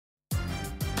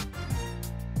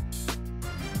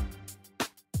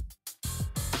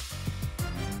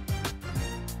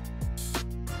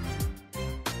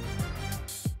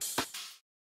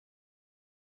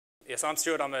Yes, I'm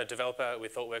Stewart. I'm a developer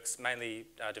with ThoughtWorks, mainly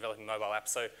developing mobile apps.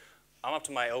 So I'm up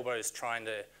to my elbows trying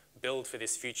to build for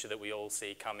this future that we all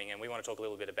see coming, and we want to talk a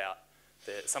little bit about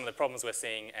some of the problems we're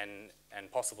seeing and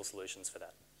possible solutions for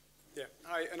that. Yeah,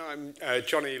 hi, and I'm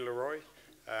Jonny, LeRoy.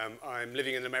 I'm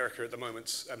living in America at the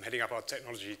moment. I'm heading up our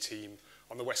technology team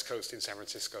on the West Coast in San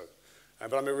Francisco,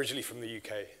 but I'm originally from the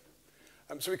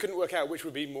UK. So we couldn't work out which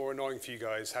would be more annoying for you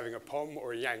guys, having a POM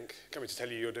or a yank coming to tell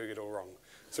you you're doing it all wrong.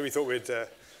 So we thought we'd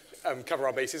cover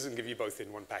our bases and give you both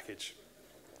in one package.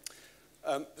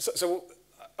 So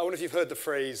I wonder if you've heard the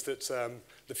phrase that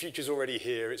the future's already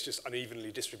here, it's just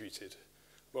unevenly distributed.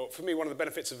 Well, for me, one of the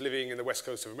benefits of living in the West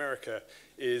Coast of America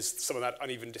is some of that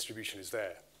uneven distribution is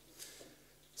there.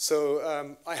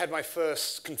 So I had my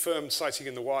first confirmed sighting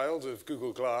in the wild of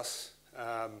Google Glass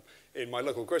in my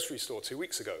local grocery store 2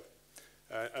 weeks ago.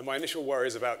 And my initial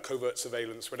worries about covert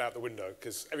surveillance went out the window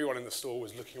because everyone in the store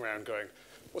was looking around going,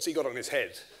 what's he got on his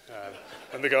head?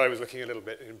 And the guy was looking a little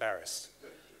bit embarrassed.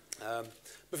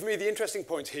 But for me, the interesting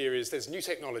point here is there's new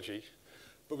technology,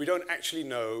 but we don't actually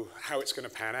know how it's going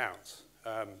to pan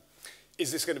out.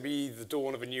 Is this going to be the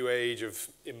dawn of a new age of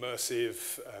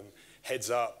immersive,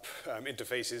 heads-up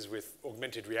interfaces with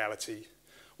augmented reality?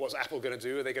 What's Apple going to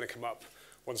do? Are they going to come up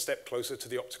one step closer to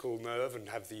the optical nerve and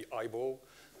have the eyeball?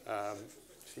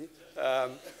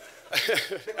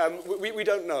 We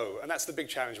don't know, and that's the big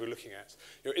challenge we're looking at.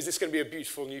 You know, is this going to be a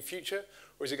beautiful new future,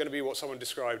 or is it going to be what someone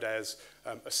described as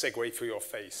a segue for your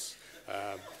face?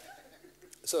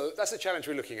 So that's the challenge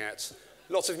we're looking at.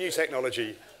 Lots of new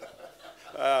technology.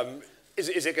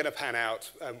 Is it going to pan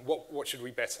out? What should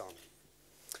we bet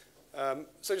on?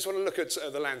 So I just want to look at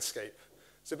the landscape.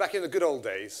 So back in the good old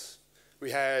days,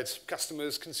 we had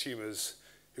customers, consumers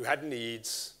who had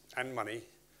needs and money,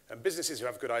 and businesses who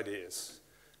have good ideas.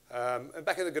 And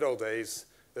back in the good old days,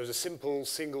 there was a simple,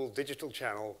 single digital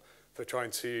channel for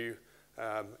trying to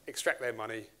extract their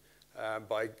money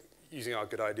by using our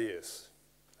good ideas.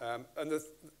 And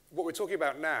what we're talking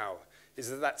about now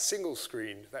is that single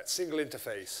screen, that single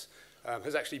interface,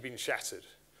 has actually been shattered.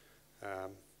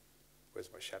 Where's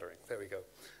my shattering? There we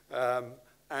go.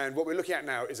 And what we're looking at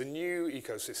now is a new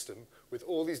ecosystem with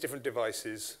all these different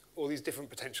devices, all these different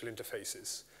potential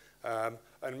interfaces,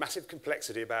 and massive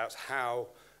complexity about how,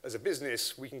 as a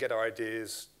business, we can get our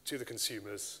ideas to the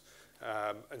consumers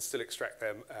and still extract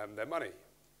their money.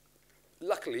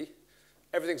 Luckily,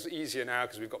 everything's easier now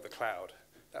because we've got the cloud.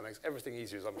 That makes everything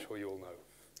easier, as I'm sure you all know.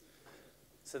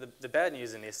 So the bad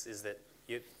news in this is that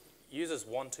users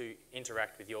want to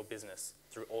interact with your business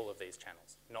through all of these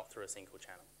channels, not through a single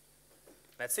channel.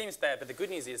 That seems bad, but the good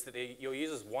news is that your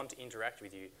users want to interact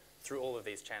with you through all of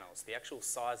these channels. The actual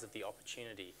size of the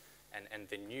opportunity and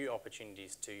the new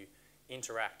opportunities to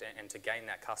interact and to gain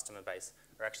that customer base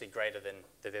are actually greater than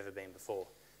they've ever been before.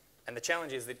 And the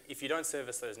challenge is that if you don't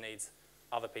service those needs,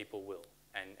 other people will,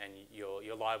 and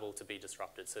you're liable to be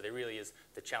disrupted. So there really is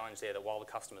the challenge there that while the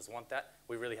customers want that,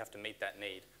 we really have to meet that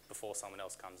need before someone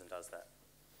else comes and does that.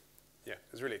 Yeah,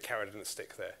 there's really a carrot and a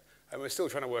stick there. And we're still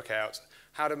trying to work out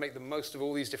how to make the most of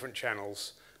all these different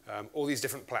channels, all these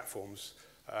different platforms,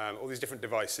 all these different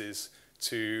devices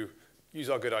to use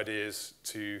our good ideas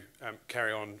to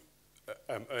carry on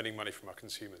earning money from our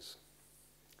consumers.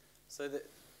 So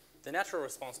the natural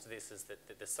response to this is that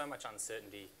there's so much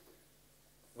uncertainty,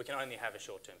 we can only have a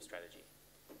short-term strategy.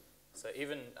 So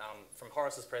even from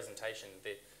Horace's presentation,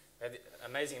 they had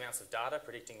amazing amounts of data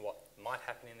predicting what might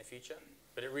happen in the future,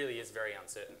 but it really is very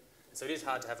uncertain. So it is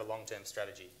hard to have a long-term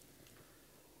strategy.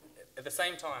 At the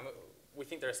same time, we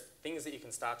think there are things that you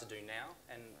can start to do now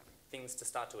and things to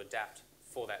start to adapt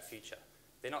for that future.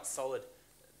 They're not solid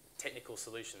technical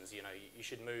solutions. You know, you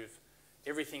should move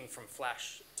everything from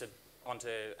Flash onto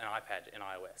an iPad in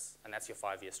iOS, and that's your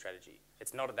 5-year strategy.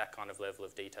 It's not at that kind of level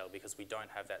of detail because we don't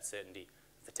have that certainty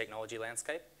of the technology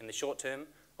landscape. In the short term,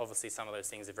 obviously some of those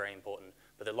things are very important,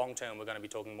 but the long term, we're going to be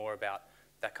talking more about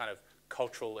that kind of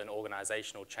cultural and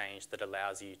organizational change that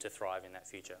allows you to thrive in that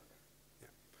future. Yeah.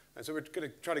 And so we're going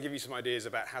to try to give you some ideas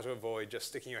about how to avoid just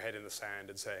sticking your head in the sand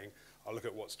and saying, I'll look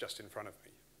at what's just in front of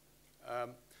me.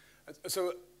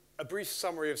 So a brief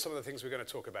summary of some of the things we're going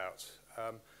to talk about.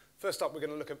 First up, we're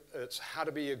going to look at how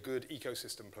to be a good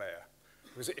ecosystem player.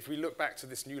 Because if we look back to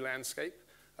this new landscape,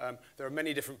 there are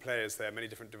many different players there, many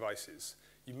different devices.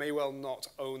 You may well not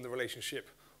own the relationship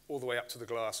all the way up to the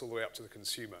glass, all the way up to the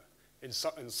consumer. In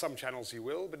some channels you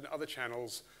will, but in other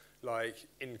channels, like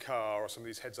in-car or some of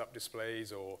these heads-up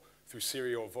displays or through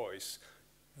Siri or voice,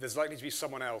 there's likely to be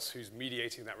someone else who's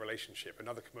mediating that relationship,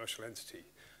 another commercial entity.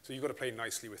 So you've got to play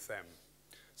nicely with them.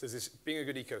 So there's this being a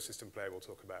good ecosystem player we'll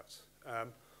talk about.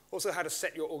 Also how to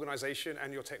set your organization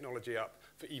and your technology up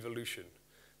for evolution.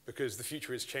 because the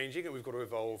future is changing and we've got to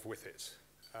evolve with it.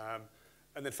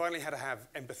 And then finally, how to have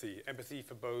empathy. Empathy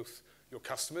for both your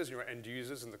customers and your end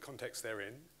users and the context they're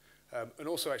in, and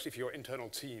also actually for your internal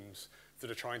teams that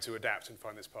are trying to adapt and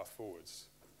find this path forwards.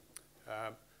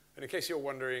 And in case you're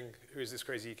wondering, who is this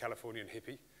crazy Californian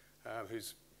hippie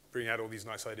who's bringing out all these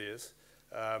nice ideas,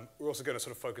 we're also going to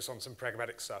sort of focus on some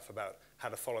pragmatic stuff about how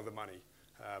to follow the money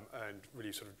and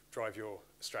really sort of drive your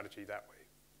strategy that way.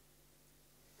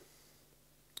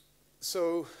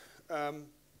 So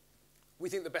we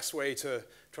think the best way to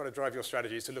try to drive your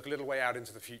strategy is to look a little way out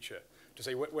into the future, to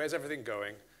say where's everything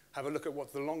going, have a look at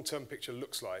what the long-term picture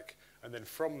looks like, and then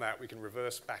from that we can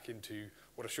reverse back into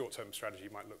what a short-term strategy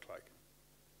might look like.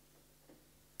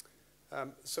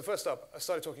 So first up, I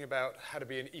started talking about how to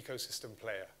be an ecosystem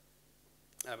player.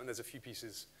 And there's a few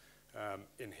pieces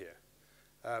in here.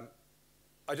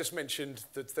 I just mentioned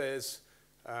that there's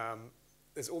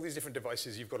all these different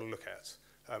devices you've got to look at.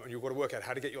 And you've got to work out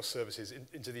how to get your services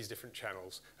into these different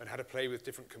channels and how to play with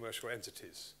different commercial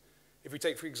entities. If we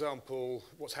take, for example,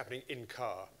 what's happening in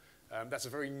car, that's a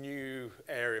very new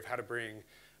area of how to bring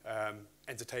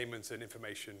entertainment and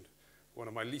information. One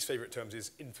of my least favorite terms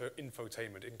is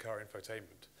infotainment, in-car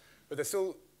infotainment. But there's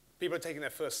still, people are taking their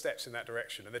first steps in that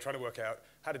direction, and they're trying to work out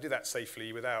how to do that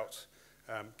safely without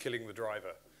killing the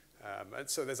driver. And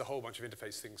so there's a whole bunch of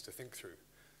interface things to think through.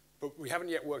 But we haven't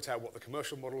yet worked out what the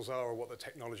commercial models are or what the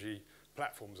technology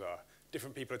platforms are.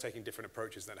 Different people are taking different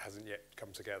approaches, and that hasn't yet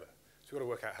come together. So we've got to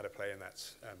work out how to play in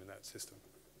that system.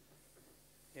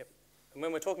 Yep. And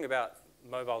when we're talking about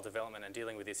mobile development and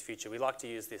dealing with this future, we like to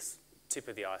use this tip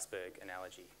of the iceberg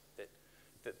analogy,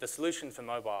 that the solution for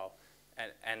mobile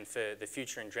and for the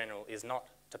future in general is not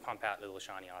to pump out little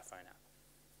shiny iPhone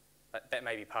app. That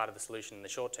may be part of the solution in the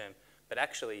short term, but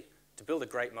actually to build a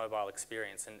great mobile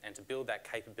experience and to build that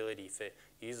capability for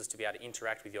users to be able to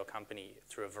interact with your company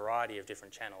through a variety of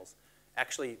different channels,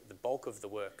 actually the bulk of the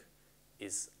work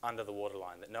is under the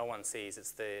waterline that no one sees.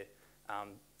 It's the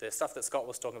stuff that Scott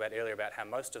was talking about earlier about how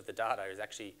most of the data is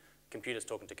actually computers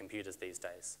talking to computers these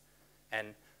days.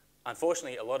 And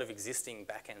unfortunately, a lot of existing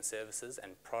back-end services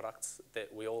and products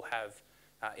that we all have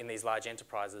in these large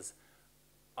enterprises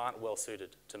aren't well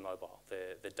suited to mobile.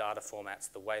 The data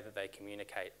formats, the way that they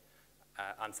communicate,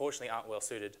 unfortunately aren't well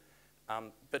suited.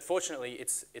 But fortunately,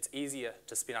 it's easier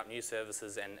to spin up new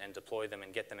services and deploy them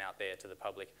and get them out there to the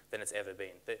public than it's ever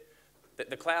been.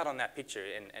 The cloud on that picture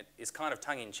is kind of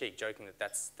tongue-in-cheek, joking that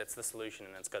that's the solution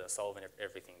and it's got to solve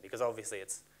everything, because obviously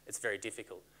it's very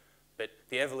difficult. But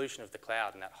the evolution of the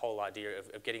cloud and that whole idea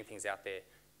of getting things out there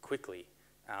quickly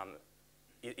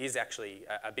is actually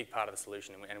a big part of the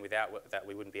solution, and without that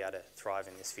we wouldn't be able to thrive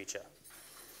in this future.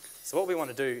 So what we want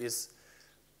to do is,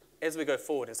 as we go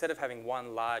forward, instead of having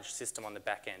one large system on the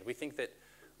back end, we think that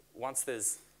once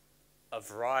there's a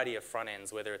variety of front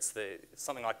ends, whether it's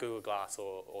something like Google Glass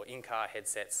or in-car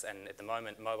headsets, and at the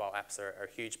moment mobile apps are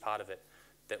a huge part of it,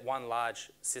 that one large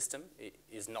system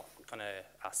is not going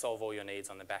to solve all your needs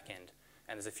on the back end.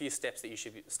 And there's a few steps that you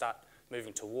should start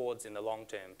moving towards in the long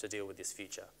term to deal with this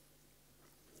future.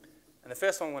 And the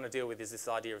first one we want to deal with is this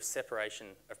idea of separation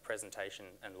of presentation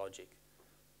and logic.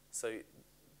 So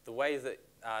the way that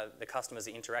the customers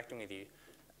are interacting with you,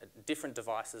 different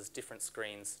devices, different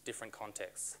screens, different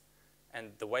contexts.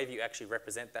 And the way that you actually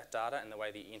represent that data and the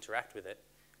way that you interact with it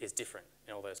is different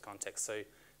in all those contexts. So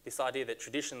this idea that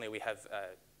traditionally we have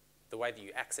the way that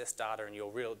you access data and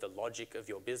the logic of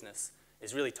your business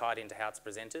is really tied into how it's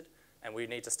presented, and we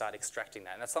need to start extracting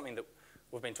that. And that's something that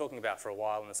we've been talking about for a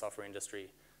while in the software industry,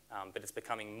 but it's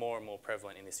becoming more and more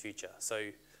prevalent in this future. So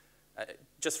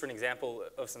just for an example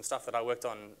of some stuff that I worked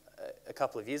on a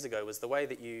couple of years ago was the way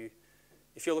that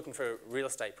if you're looking for real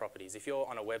estate properties, if you're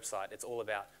on a website, it's all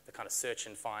about the kind of search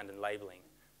and find and labeling.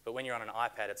 But when you're on an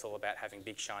iPad, it's all about having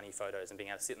big shiny photos and being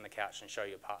able to sit on the couch and show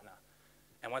your partner.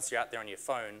 And once you're out there on your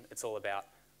phone, it's all about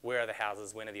where are the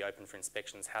houses, when are they open for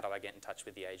inspections, how do I get in touch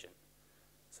with the agent?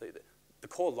 So the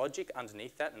core logic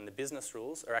underneath that and the business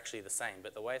rules are actually the same,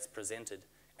 but the way it's presented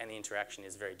and the interaction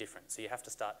is very different. So you have to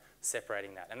start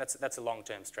separating that. And that's a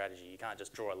long-term strategy. You can't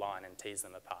just draw a line and tease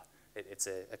them apart. It's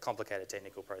a complicated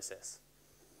technical process.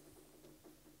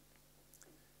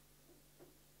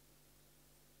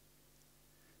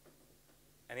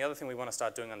 And the other thing we want to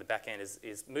start doing on the back end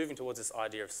is moving towards this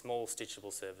idea of small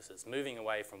stitchable services, moving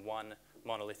away from one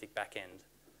monolithic back end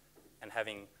and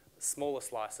having smaller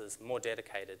slices, more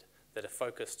dedicated, that are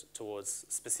focused towards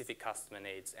specific customer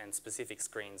needs and specific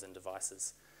screens and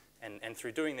devices. And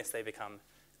through doing this, they become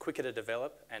quicker to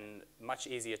develop and much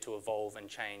easier to evolve and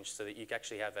change, so that you can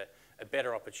actually have a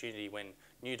better opportunity when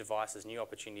new devices, new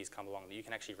opportunities come along, that you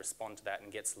can actually respond to that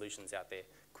and get solutions out there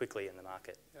quickly in the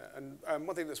market. Yeah, and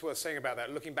one thing that's worth saying about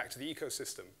that, looking back to the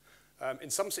ecosystem,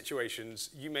 in some situations,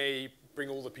 you may bring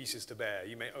all the pieces to bear.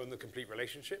 You may own the complete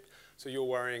relationship. So you're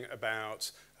worrying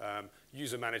about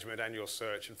user management and your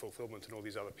search and fulfillment and all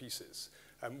these other pieces.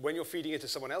 When you're feeding into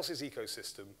someone else's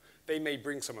ecosystem, they may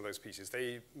bring some of those pieces.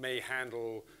 They may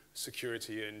handle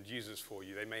security and users for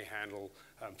you. They may handle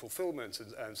fulfillment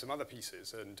and some other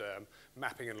pieces, and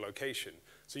mapping and location.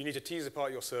 So you need to tease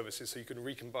apart your services so you can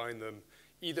recombine them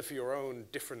either for your own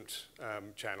different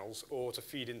channels or to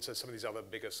feed into some of these other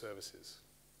bigger services.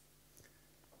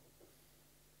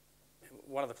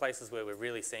 One of the places where we're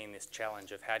really seeing this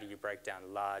challenge of how do you break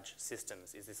down large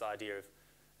systems is this idea of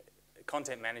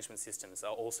content management systems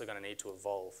are also going to need to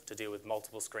evolve to deal with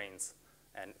multiple screens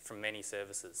and from many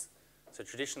services. So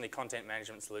traditionally, content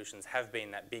management solutions have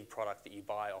been that big product that you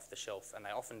buy off the shelf, and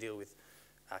they often deal with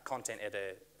content at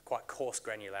a quite coarse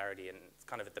granularity and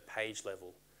kind of at the page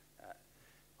level.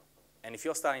 And if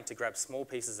you're starting to grab small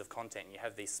pieces of content, you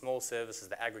have these small services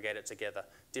that aggregate it together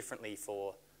differently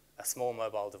for a small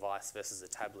mobile device versus a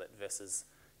tablet versus,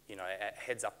 you know, a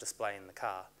heads-up display in the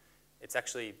car. It's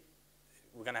actually,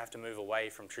 we're going to have to move away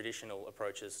from traditional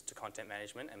approaches to content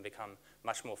management and become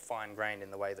much more fine-grained in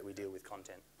the way that we deal with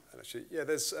content. And actually, yeah,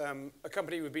 there's a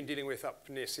company we've been dealing with up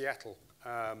near Seattle,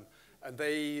 and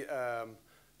they,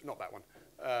 not that one,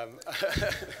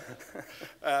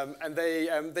 and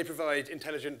they provide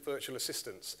intelligent virtual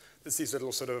assistants. There's these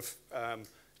little sort of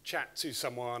chat to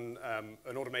someone,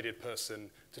 an automated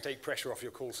person, to take pressure off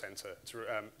your call center,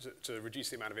 to reduce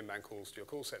the amount of inbound calls to your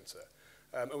call center.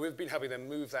 And we've been helping them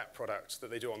move that product that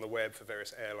they do on the web for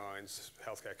various airlines,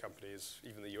 healthcare companies,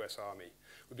 even the US Army.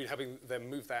 We've been helping them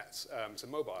move that to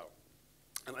mobile.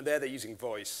 And there they're using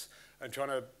voice and trying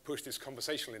to push this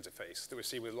conversational interface that we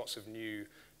see with lots of new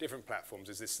different platforms,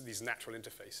 is these natural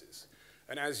interfaces.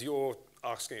 And as you're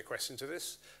asking a question to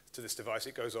this device,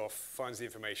 it goes off, finds the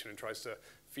information, and tries to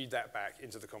feed that back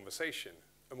into the conversation.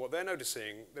 And what they're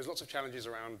noticing, there's lots of challenges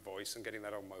around voice and getting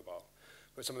that on mobile.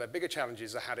 But some of their bigger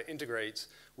challenges are how to integrate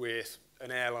with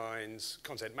an airline's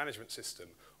content management system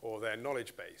or their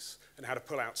knowledge base, and how to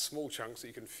pull out small chunks that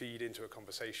you can feed into a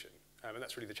conversation. And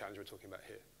that's really the challenge we're talking about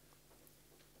here.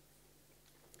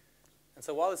 And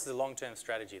so while this is a long-term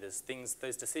strategy, there's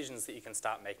those decisions that you can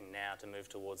start making now to move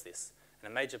towards this.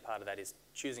 And a major part of that is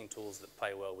choosing tools that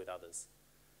play well with others.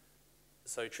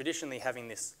 So traditionally, having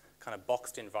this kind of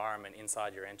boxed environment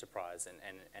inside your enterprise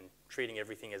and treating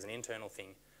everything as an internal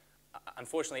thing,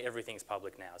 unfortunately, everything's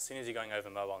public now. As soon as you're going over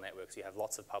mobile networks, you have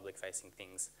lots of public-facing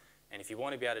things. And if you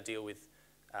want to be able to deal with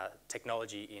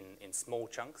technology in small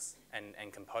chunks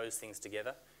and compose things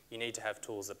together, you need to have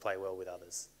tools that play well with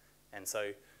others. And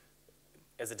so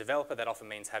as a developer, that often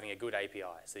means having a good API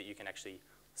so that you can actually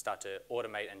start to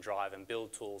automate and drive and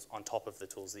build tools on top of the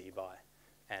tools that you buy.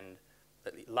 And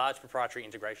the large proprietary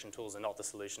integration tools are not the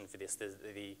solution for this.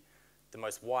 The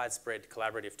most widespread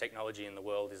collaborative technology in the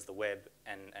world is the web,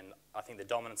 and I think the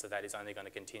dominance of that is only going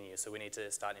to continue. So we need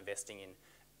to start investing in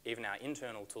even our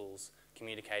internal tools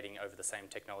communicating over the same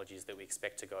technologies that we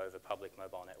expect to go over public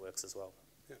mobile networks as well.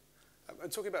 Yeah.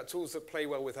 And talking about tools that play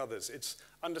well with others, it's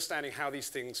understanding how these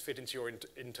things fit into your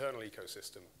internal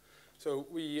ecosystem. So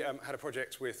we had a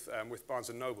project with Barnes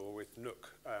 & Noble, with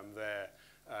Nook,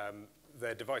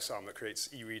 their device arm that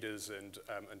creates e-readers and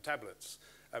tablets.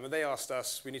 And they asked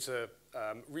us, we need to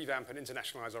revamp and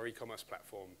internationalize our e-commerce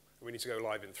platform. And we need to go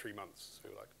live in 3 months. So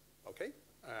we were like, okay,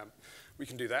 we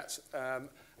can do that.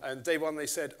 And day one, they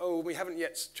said, oh, we haven't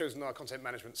yet chosen our content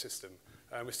management system.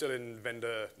 We're still in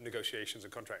vendor negotiations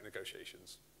and contract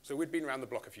negotiations. So we'd been around the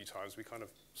block a few times. We kind of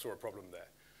saw a problem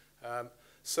there.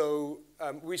 So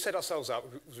we set ourselves up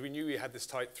because we knew we had this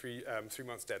tight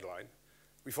three-month deadline.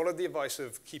 We followed the advice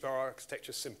of keep our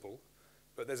architecture simple.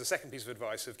 But there's a second piece of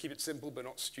advice of keep it simple but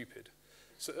not stupid.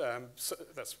 So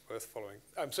that's worth following.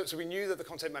 So we knew that the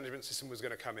content management system was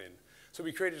going to come in. So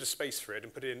we created a space for it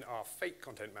and put in our fake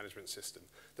content management system.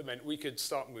 That meant we could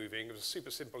start moving. It was a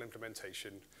super simple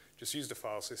implementation, just used a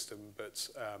file system, but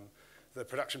the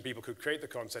production people could create the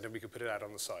content and we could put it out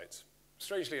on the site.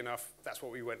 Strangely enough, that's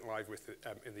what we went live with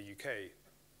in the UK.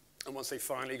 And once they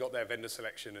finally got their vendor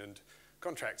selection and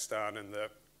contracts done and the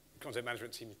content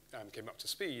management team came up to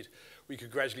speed, we could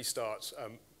gradually start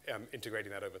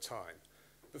integrating that over time.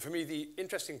 But for me, the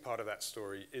interesting part of that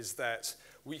story is that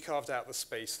we carved out the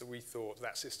space that we thought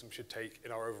that system should take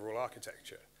in our overall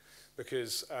architecture.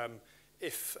 Because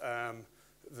if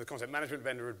the content management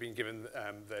vendor had been given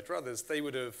their druthers, they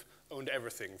would have owned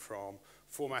everything from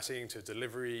formatting to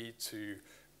delivery to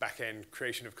back-end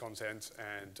creation of content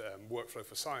and workflow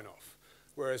for sign-off.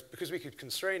 Whereas because we could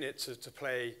constrain it to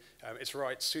play its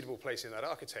right suitable place in that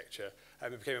architecture,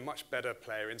 it became a much better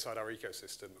player inside our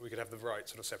ecosystem. We could have the right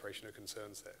sort of separation of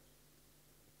concerns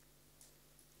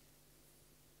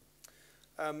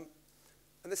there.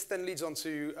 And this then leads on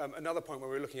to another point where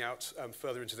we're looking out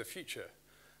further into the future.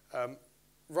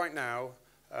 Right now,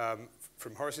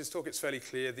 from Horace's talk, it's fairly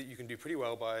clear that you can do pretty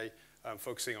well by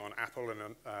focusing on Apple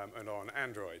and on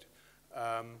Android.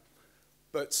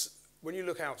 But when you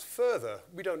look out further,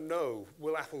 we don't know,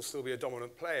 will Apple still be a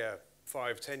dominant player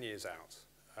 5, 10 years out?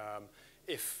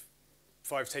 If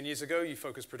 5, 10 years ago you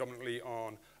focused predominantly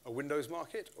on a Windows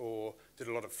market or did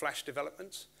a lot of Flash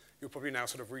development, you're probably now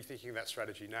sort of rethinking that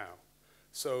strategy now.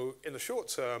 So in the short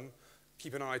term,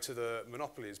 keep an eye to the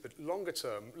monopolies, but longer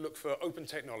term, look for open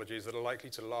technologies that are likely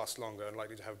to last longer and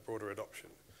likely to have broader adoption.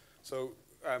 So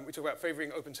we talk about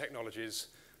favoring open technologies,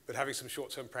 but having some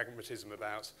short-term pragmatism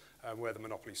about where the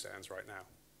monopoly stands right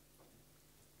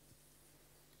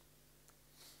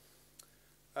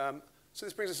now. So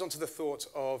this brings us on to the thought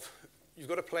of, you've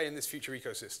got to play in this future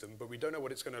ecosystem, but we don't know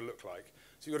what it's going to look like.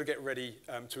 So you've got to get ready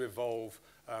to evolve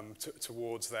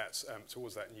towards that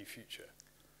new future.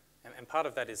 And part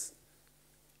of that is,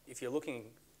 if you're looking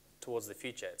towards the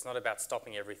future, it's not about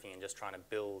stopping everything and just trying to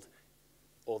build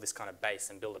all this kind of base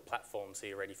and build a platform so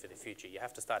you're ready for the future. You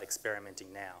have to start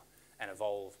experimenting now and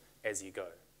evolve as you go.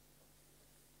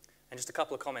 And just a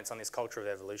couple of comments on this culture of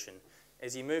evolution.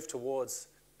 As you move towards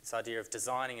this idea of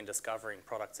designing and discovering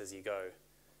products as you go,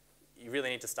 you really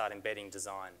need to start embedding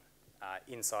design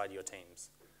inside your teams.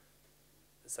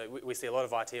 So we see a lot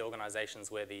of IT organizations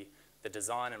where the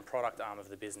design and product arm of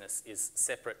the business is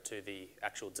separate to the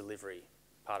actual delivery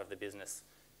part of the business.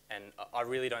 And I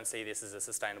really don't see this as a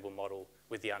sustainable model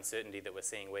with the uncertainty that we're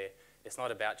seeing, where it's not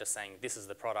about just saying this is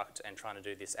the product and trying to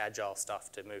do this agile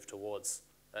stuff to move towards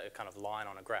a kind of line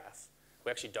on a graph.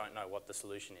 We actually don't know what the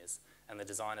solution is, and the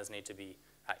designers need to be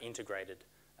integrated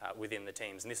within the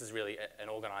teams. And this is really an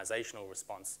organizational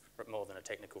response more than a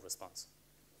technical response.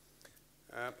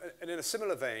 And in a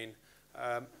similar vein,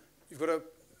 you've got to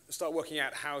start working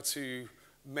out how to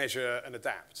measure and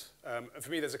adapt. And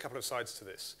for me, there's a couple of sides to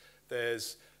this.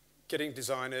 There's getting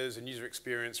designers and user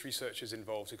experience researchers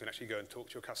involved who can actually go and talk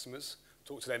to your customers,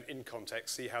 talk to them in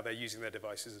context, see how they're using their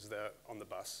devices as they're on the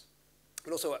bus.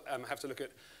 But also have to look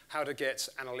at how to get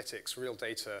analytics, real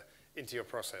data, into your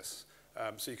process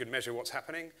so you can measure what's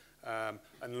happening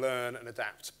and learn and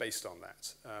adapt based on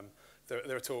that.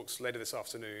 There are talks later this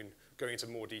afternoon going into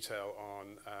more detail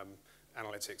on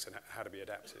analytics and how to be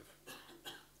adaptive.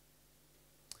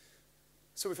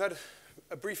 So we've had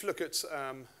a brief look at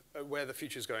where the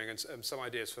future is going and some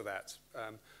ideas for that.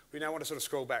 We now want to sort of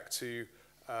scroll back to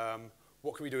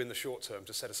what can we do in the short term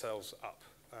to set ourselves up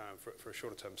for a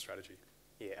shorter term strategy.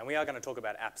 Yeah, and we are going to talk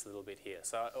about apps a little bit here.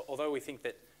 So although we think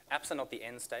that apps are not the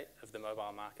end state of the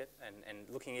mobile market, and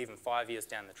looking even 5 years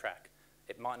down the track,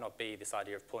 it might not be this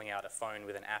idea of pulling out a phone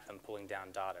with an app and pulling down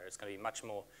data. It's going to be much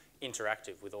more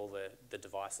interactive with all the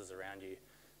devices around you.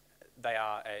 They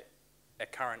are a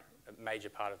current major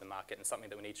part of the market and something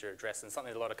that we need to address, and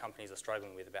something that a lot of companies are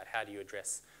struggling with about how do you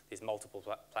address these multiple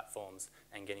platforms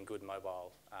and getting good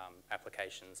mobile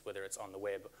applications, whether it's on the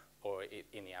web or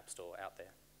in the App Store out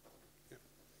there. Yeah.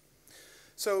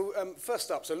 So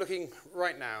first up, so looking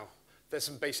right now, there's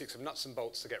some basics of nuts and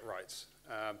bolts to get right,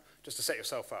 just to set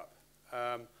yourself up.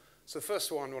 So the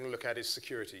first one I want to look at is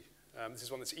security. This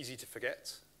is one that's easy to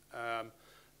forget.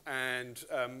 And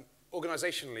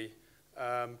organizationally,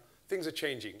 things are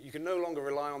changing. You can no longer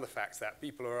rely on the fact that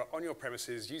people are on your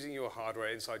premises using your hardware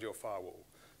inside your firewall.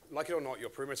 Like it or not, your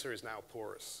perimeter is now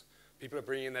porous. People are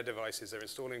bringing in their devices, they're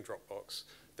installing Dropbox,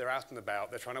 they're out and about,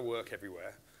 they're trying to work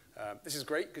everywhere. This is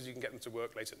great because you can get them to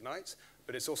work late at night,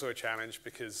 but it's also a challenge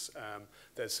because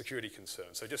there's security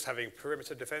concerns. So just having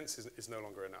perimeter defense is no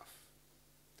longer enough.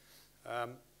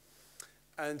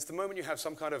 And the moment you have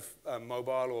some kind of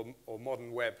mobile or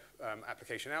modern web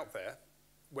application out there,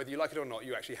 whether you like it or not,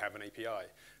 you actually have an API.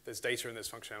 There's data and there's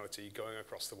functionality going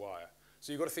across the wire.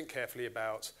 So you've got to think carefully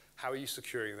about how are you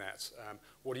securing that?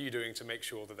 What are you doing to make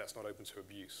sure that that's not open to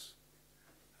abuse?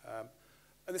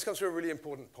 And this comes to a really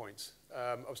important point.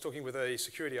 I was talking with a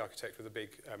security architect with a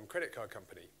big credit card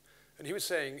company, and he was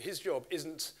saying his job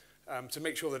isn't to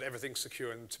make sure that everything's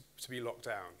secure and to be locked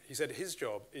down. He said his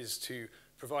job is to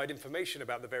provide information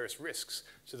about the various risks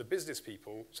to the business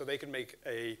people so they can make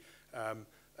a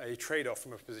trade-off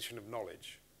from a position of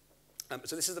knowledge.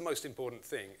 So this is the most important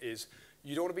thing, is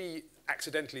you don't want to be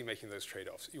accidentally making those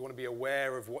trade-offs. You want to be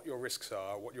aware of what your risks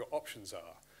are, what your options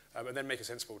are, and then make a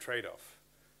sensible trade-off.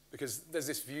 because there's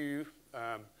this view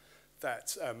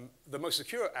that the most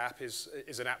secure app is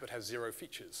an app that has 0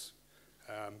 features.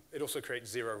 It also creates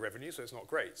 0 revenue, so it's not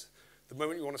great. The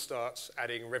moment you want to start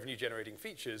adding revenue-generating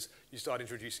features, you start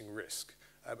introducing risk.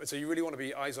 And so you really want to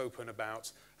be eyes open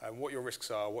about what your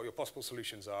risks are, what your possible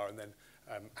solutions are, and then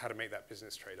how to make that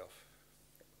business trade-off.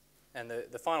 And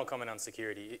the final comment on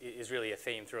security is really a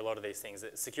theme through a lot of these things,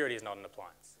 that security is not an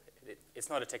appliance. It's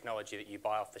not a technology that you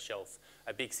buy off the shelf,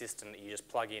 a big system that you just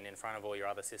plug in front of all your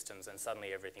other systems and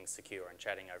suddenly everything's secure and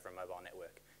chatting over a mobile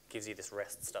network. It gives you this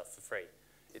REST stuff for free.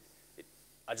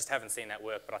 I just haven't seen that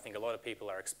work, but I think a lot of people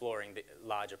are exploring the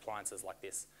large appliances like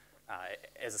this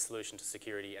as a solution to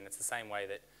security, and it's the same way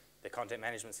that the content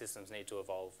management systems need to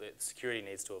evolve, that security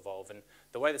needs to evolve, and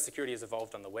the way that security has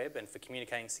evolved on the web and for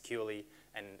communicating securely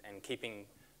and keeping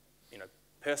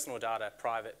personal data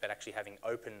private but actually having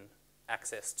open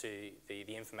access to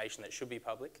the information that should be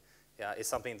public is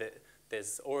something that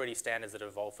there's already standards that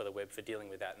have evolved for the web for dealing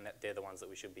with that, and they're the ones that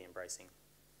we should be embracing.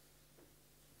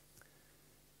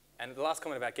 And the last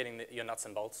comment about getting your nuts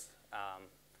and bolts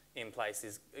in place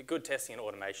is good testing and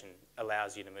automation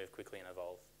allows you to move quickly and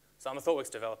evolve. So I'm a ThoughtWorks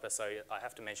developer, so I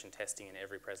have to mention testing in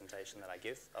every presentation that I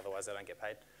give, otherwise I don't get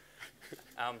paid.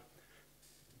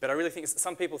 But I really think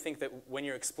some people think that when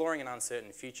you're exploring an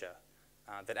uncertain future,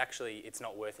 that actually it's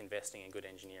not worth investing in good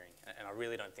engineering. And I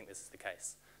really don't think this is the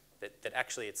case. That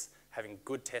actually it's having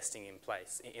good testing in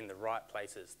place, in the right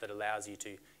places, that allows you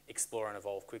to explore and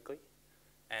evolve quickly.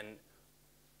 And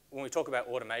when we talk about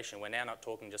automation, we're now not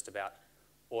talking just about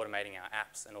automating our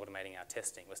apps and automating our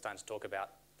testing. We're starting to talk about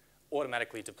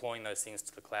automatically deploying those things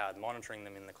to the cloud, monitoring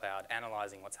them in the cloud,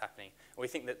 analyzing what's happening. And we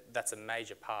think that that's a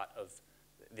major part of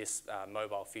this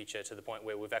mobile future, to the point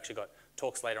where we've actually got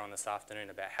talks later on this afternoon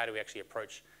about how do we actually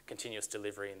approach continuous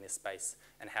delivery in this space,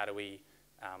 and how do we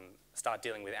start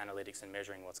dealing with analytics and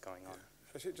measuring what's going on.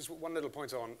 Yeah. Actually, just one little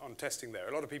point on testing there.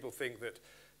 A lot of people think that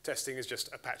testing is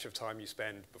just a patch of time you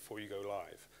spend before you go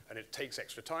live, and it takes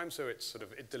extra time, so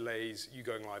it delays you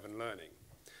going live and learning.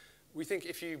 We think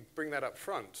if you bring that up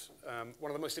front,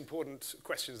 one of the most important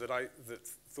questions that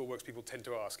ThoughtWorks people tend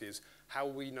to ask is how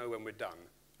we know when we're done.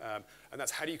 And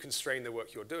that's, how do you constrain the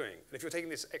work you're doing? And if you're taking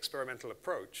this experimental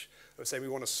approach of saying we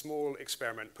want a small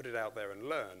experiment, put it out there and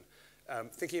learn,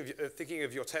 thinking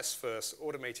of your tests first,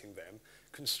 automating them,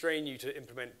 constrain you to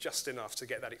implement just enough to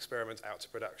get that experiment out to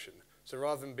production. So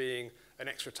rather than being an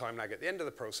extra time lag at the end of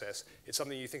the process, it's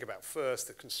something you think about first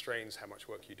that constrains how much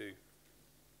work you do.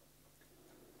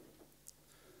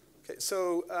 Okay,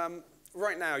 so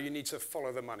right now you need to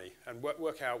follow the money and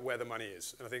work out where the money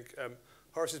is. And I think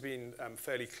Horace has been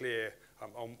fairly clear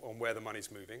on where the money's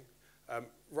moving.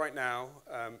 Right now,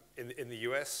 in the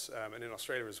US and in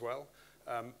Australia as well,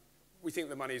 we think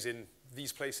the money's in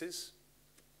these places: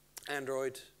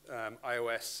 Android,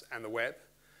 iOS, and the web.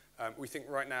 We think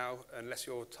right now, unless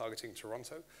you're targeting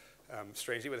Toronto,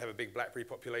 strangely, where they have a big BlackBerry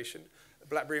population,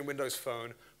 BlackBerry and Windows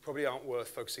Phone probably aren't worth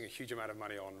focusing a huge amount of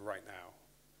money on right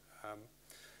now.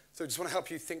 So I just want to help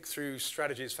you think through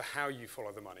strategies for how you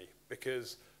follow the money,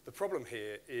 because the problem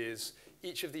here is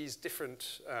each of these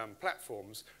different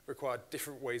platforms require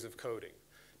different ways of coding,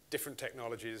 different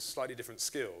technologies, slightly different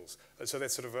skills, and so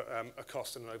there's sort of a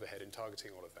cost and an overhead in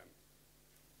targeting all of them.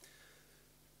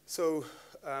 So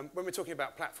when we're talking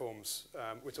about platforms,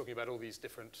 we're talking about all these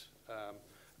different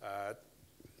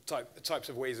types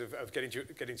of ways of getting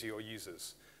to your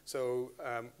users. So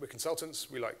we're consultants,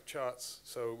 we like charts,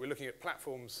 so we're looking at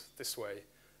platforms this way,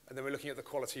 and then we're looking at the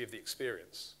quality of the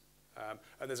experience.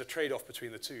 And there's a trade-off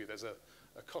between the two. There's a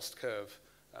cost curve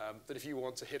that if you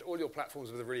want to hit all your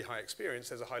platforms with a really high experience,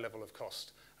 there's a high level of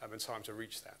cost and time to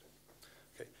reach that.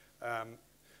 Okay.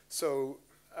 So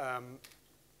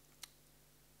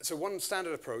one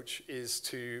standard approach is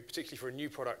to, particularly for a new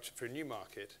product, for a new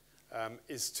market,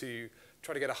 is to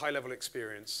try to get a high-level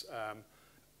experience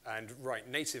and write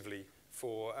natively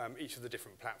for each of the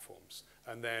different platforms,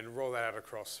 and then roll that out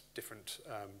across different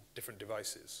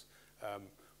devices.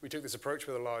 We took this approach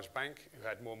with a large bank who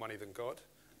had more money than God,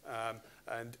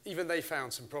 and even they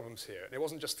found some problems here. And it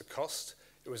wasn't just the cost,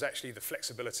 it was actually the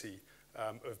flexibility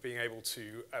of being able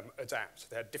to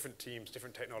adapt. They had different teams,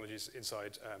 different technologies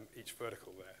inside each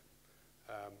vertical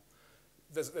there.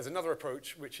 There's another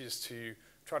approach, which is to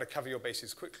try to cover your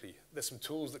bases quickly. There's some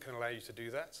tools that can allow you to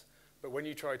do that, but when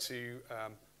you try to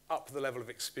up the level of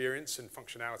experience and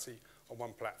functionality on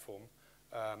one platform,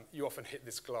 you often hit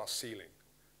this glass ceiling.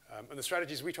 And the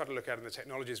strategies we try to look at and the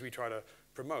technologies we try to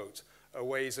promote are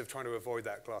ways of trying to avoid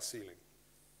that glass ceiling.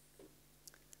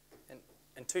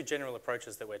 And two general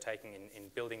approaches that we're taking in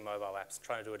building mobile apps,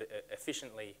 trying to do it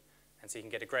efficiently and so you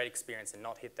can get a great experience and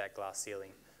not hit that glass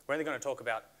ceiling. We're only going to talk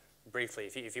about briefly,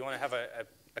 if you want to have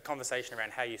a conversation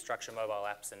around how you structure mobile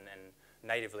apps and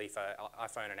natively for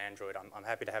iPhone and Android, I'm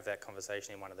happy to have that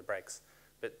conversation in one of the breaks.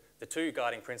 But the two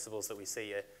guiding principles that we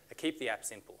see are keep the app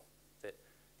simple. That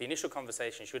the initial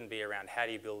conversation shouldn't be around how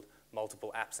do you build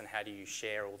multiple apps and how do you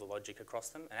share all the logic across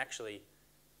them, and actually,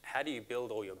 how do you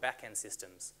build all your back-end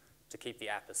systems to keep the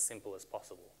app as simple as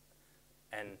possible.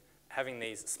 And having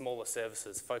these smaller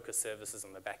services, focused services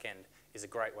on the back end is a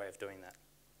great way of doing that.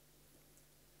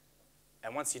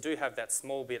 And once you do have that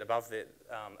small bit above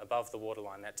the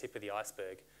waterline, that tip of the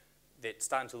iceberg, they're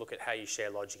starting to look at how you share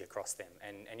logic across them,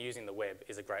 and using the web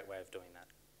is a great way of doing that.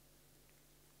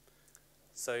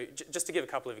 So just to give a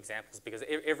couple of examples, because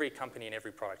every company and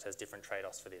every product has different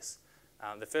trade-offs for this.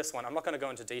 The first one, I'm not going to go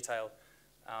into detail,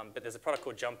 but there's a product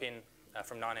called Jump-In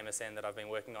from 9MSN that I've been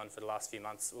working on for the last few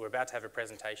months. We're about to have a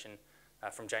presentation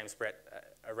from James Brett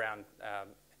around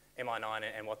MI9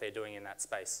 and what they're doing in that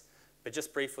space. But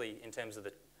just briefly, in terms of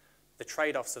the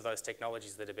trade-offs of those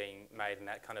technologies that are being made and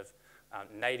that kind of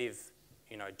native,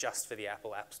 just for the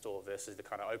Apple App Store versus the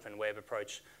kind of open web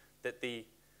approach, that the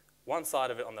one side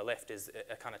of it on the left is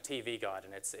a kind of TV guide,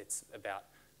 and it's about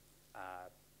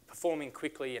performing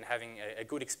quickly and having a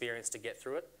good experience to get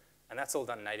through it. And that's all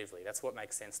done natively. That's what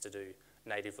makes sense to do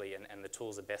natively, and the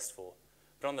tools are best for.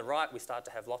 But on the right, we start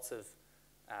to have lots of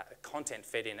content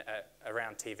fed in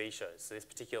around TV shows. So this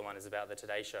particular one is about the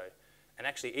Today Show. And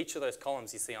actually, each of those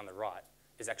columns you see on the right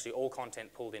is actually all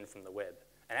content pulled in from the web.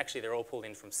 And actually, they're all pulled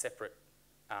in from separate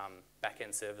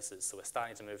back-end services. So we're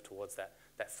starting to move towards that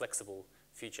flexible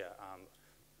future.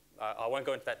 I won't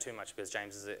go into that too much because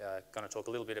James is going to talk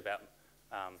a little bit about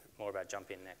more about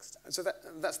Jump-In next. And so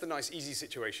that's the nice, easy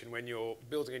situation when you're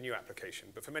building a new application.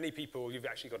 But for many people, you've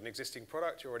actually got an existing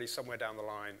product. You're already somewhere down the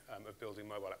line of building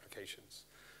mobile applications.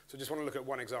 So I just want to look at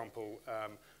one example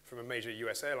from a major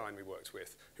US airline we worked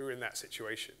with who were in that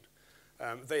situation.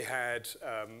 They had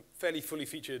fairly fully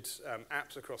featured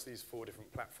apps across these 4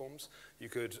 different platforms. You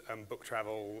could book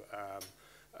travel,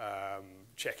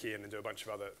 check in, and do a bunch of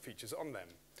other features on them.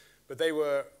 But they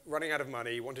were running out of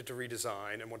money, wanted to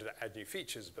redesign, and wanted to add new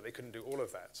features, but they couldn't do all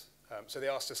of that. So they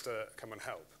asked us to come and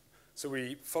help. So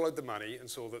we followed the money and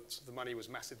saw that the money was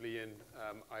massively in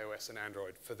iOS and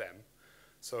Android for them.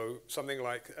 So something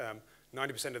like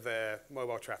 90% of their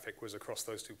mobile traffic was across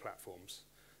those 2 platforms.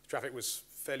 Traffic was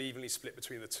fairly evenly split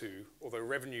between the 2, although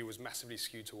revenue was massively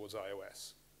skewed towards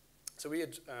iOS. So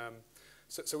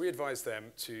we advised them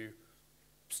to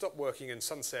stop working on and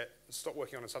sunset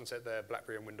their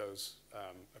BlackBerry and Windows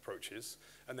approaches,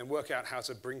 and then work out how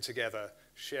to bring together,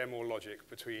 share more logic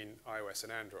between iOS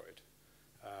and Android.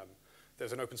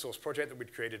 There's an open source project that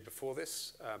we'd created before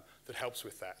this that helps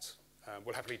with that.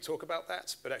 We'll happily talk about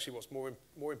that, but actually what's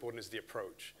more important is the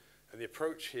approach. And the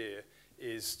approach here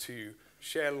is to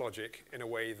share logic in a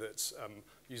way that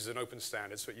uses an open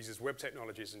standard, so it uses web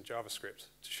technologies and JavaScript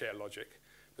to share logic,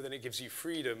 but then it gives you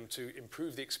freedom to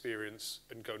improve the experience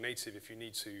and go native if you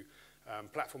need to,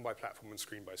 platform by platform and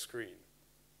screen by screen.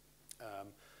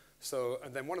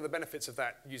 And then one of the benefits of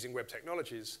that using web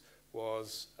technologies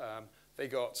was they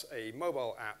got a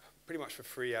mobile app pretty much for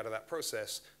free out of that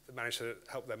process that managed to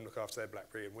help them look after their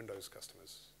BlackBerry and Windows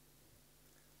customers.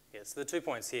 Yeah, so the 2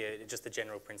 points here, just the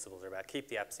general principles are about keep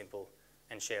the app simple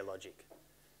and share logic.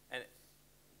 And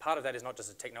part of that is not just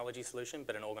a technology solution,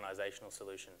 but an organizational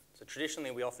solution. So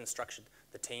traditionally, we often structured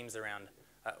the teams around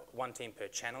one team per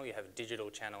channel. You have a digital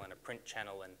channel and a print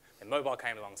channel, and mobile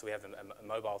came along, so we have a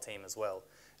mobile team as well.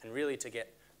 And really, to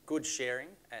get good sharing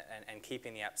and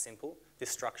keeping the app simple, this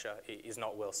structure is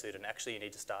not well suited. And actually, you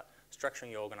need to start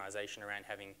structuring your organization around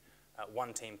having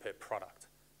one team per product.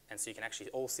 And so you can actually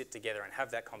all sit together and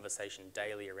have that conversation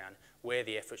daily around where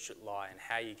the effort should lie and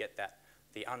how you get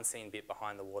the unseen bit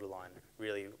behind the waterline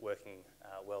really working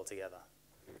well together.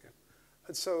 Okay.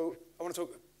 And so I want to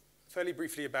talk fairly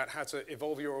briefly about how to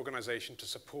evolve your organization to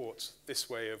support this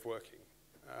way of working.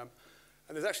 And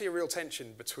there's actually a real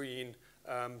tension between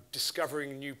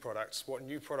discovering new products, what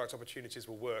new product opportunities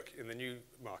will work in the new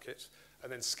market, and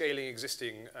then scaling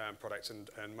existing products and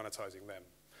monetizing them.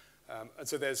 And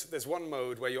so there's one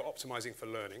mode where you're optimizing for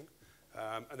learning,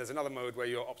 and there's another mode where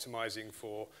you're optimizing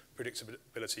for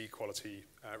predictability, quality,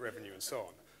 revenue, and so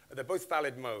on. And they're both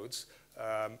valid modes.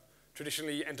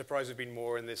 Traditionally, enterprise have been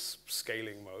more in this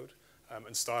scaling mode,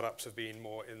 and startups have been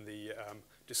more in the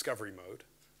discovery mode.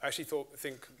 I actually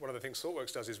think one of the things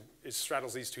ThoughtWorks does is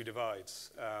straddles these 2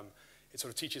 divides. It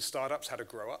sort of teaches startups how to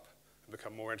grow up and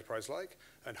become more enterprise-like,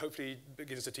 and hopefully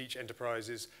begins to teach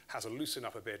enterprises how to loosen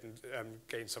up a bit and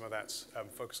gain some of that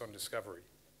focus on discovery.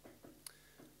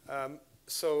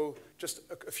 So just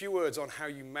a few words on how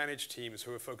you manage teams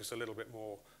who are focused a little bit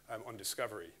more on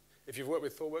discovery. If you've worked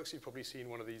with ThoughtWorks, you've probably seen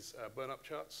one of these burn-up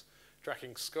charts,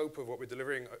 tracking scope of what we're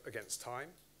delivering against time.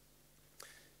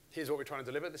 Here's what we're trying to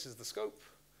deliver. This is the scope.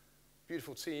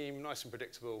 Beautiful team, nice and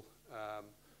predictable.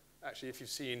 Actually,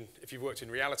 if you've worked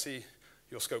in reality,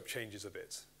 your scope changes a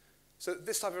bit. So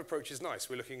this type of approach is nice.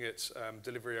 We're looking at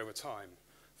delivery over time.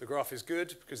 The graph is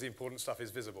good because the important stuff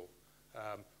is visible.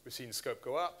 We've seen scope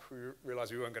go up. We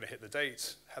realized we weren't going to hit the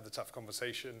date, had the tough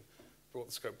conversation, brought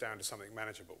the scope down to something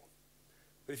manageable.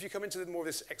 But if you come into more of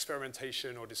this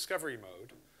experimentation or discovery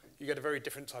mode, you get a very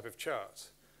different type of chart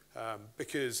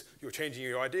because you're changing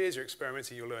your ideas, you're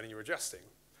experimenting, you're learning, you're adjusting.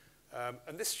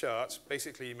 And this chart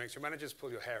basically makes your managers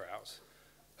pull your hair out.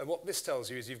 And what this tells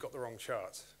you is you've got the wrong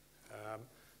chart.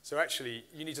 So actually,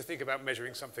 you need to think about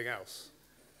measuring something else.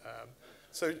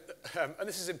 And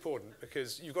this is important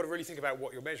because you've got to really think about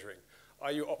what you're measuring.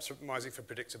 Are you optimizing for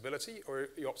predictability or are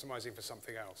you optimizing for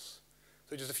something else?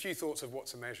 So just a few thoughts of what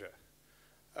to measure.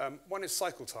 One is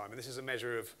cycle time, and this is a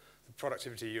measure of the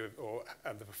productivity or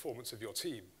the performance of your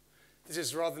team. This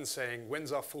is rather than saying,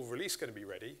 when's our full release going to be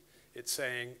ready? It's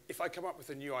saying, if I come up with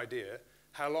a new idea,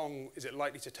 how long is it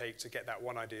likely to take to get that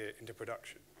one idea into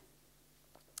production?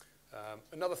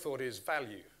 Another thought is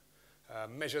value.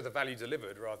 Measure the value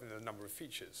delivered rather than the number of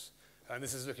features. And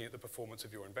this is looking at the performance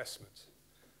of your investment.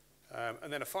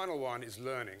 And then a final one is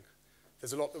learning.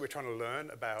 There's a lot that we're trying to learn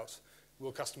about.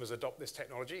 Will customers adopt this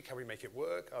technology? Can we make it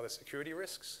work? Are there security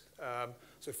risks?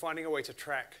 So finding a way to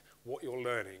track what you're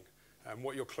learning and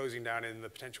what you're closing down in the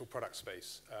potential product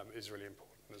space is really important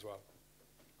as well.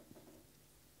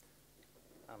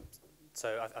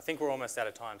 So I think we're almost out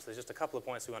of time. So there's just a couple of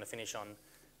points we want to finish on.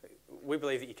 We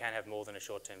believe that you can have more than a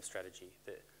short-term strategy.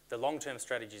 The long-term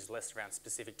strategy is less around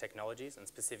specific technologies and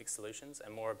specific solutions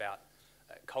and more about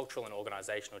cultural and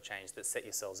organizational change that set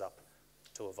yourselves up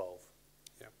to evolve.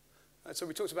 Yeah. And so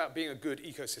we talked about being a good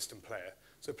ecosystem player.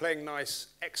 So playing nice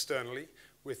externally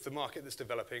with the market that's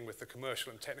developing, with the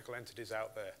commercial and technical entities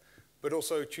out there, but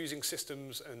also choosing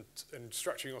systems and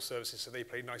structuring your services so they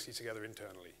play nicely together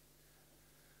internally.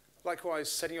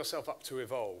 Likewise, setting yourself up to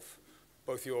evolve.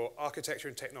 Both your architecture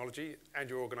and technology and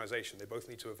your organization, they both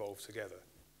need to evolve together.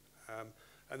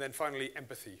 And then finally,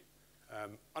 empathy.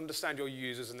 Understand your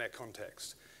users and their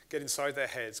context. Get inside their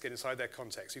heads, get inside their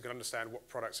context. You can understand what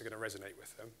products are going to resonate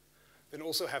with them. Then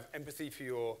also have empathy for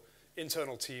your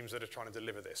internal teams that are trying to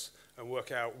deliver this and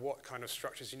work out what kind of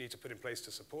structures you need to put in place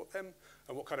to support them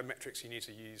and what kind of metrics you need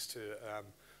to use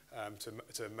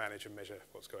to manage and measure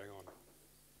what's going on.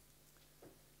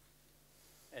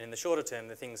 And in the shorter term,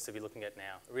 the things to be looking at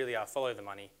now really are follow the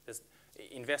money.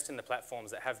 Invest in the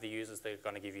platforms that have the users that are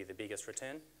going to give you the biggest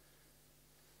return.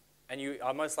 And you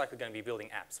are most likely going to be building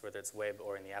apps, whether it's web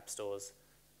or in the app stores.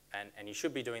 And you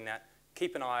should be doing that.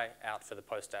 Keep an eye out for the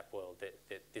post-app world,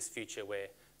 this future where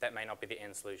that may not be the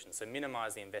end solution. So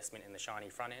minimize the investment in the shiny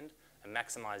front end and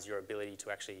maximize your ability to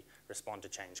actually respond to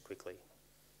change quickly.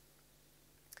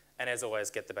 And as always,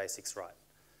 get the basics right.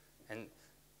 And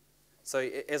so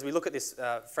as we look at this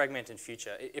fragmented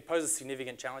future, it poses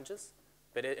significant challenges.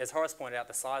 But as Horace pointed out,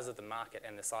 the size of the market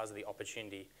and the size of the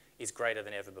opportunity is greater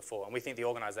than ever before. And we think the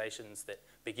organizations that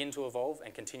begin to evolve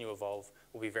and continue to evolve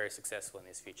will be very successful in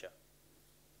this future.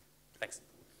 Thanks.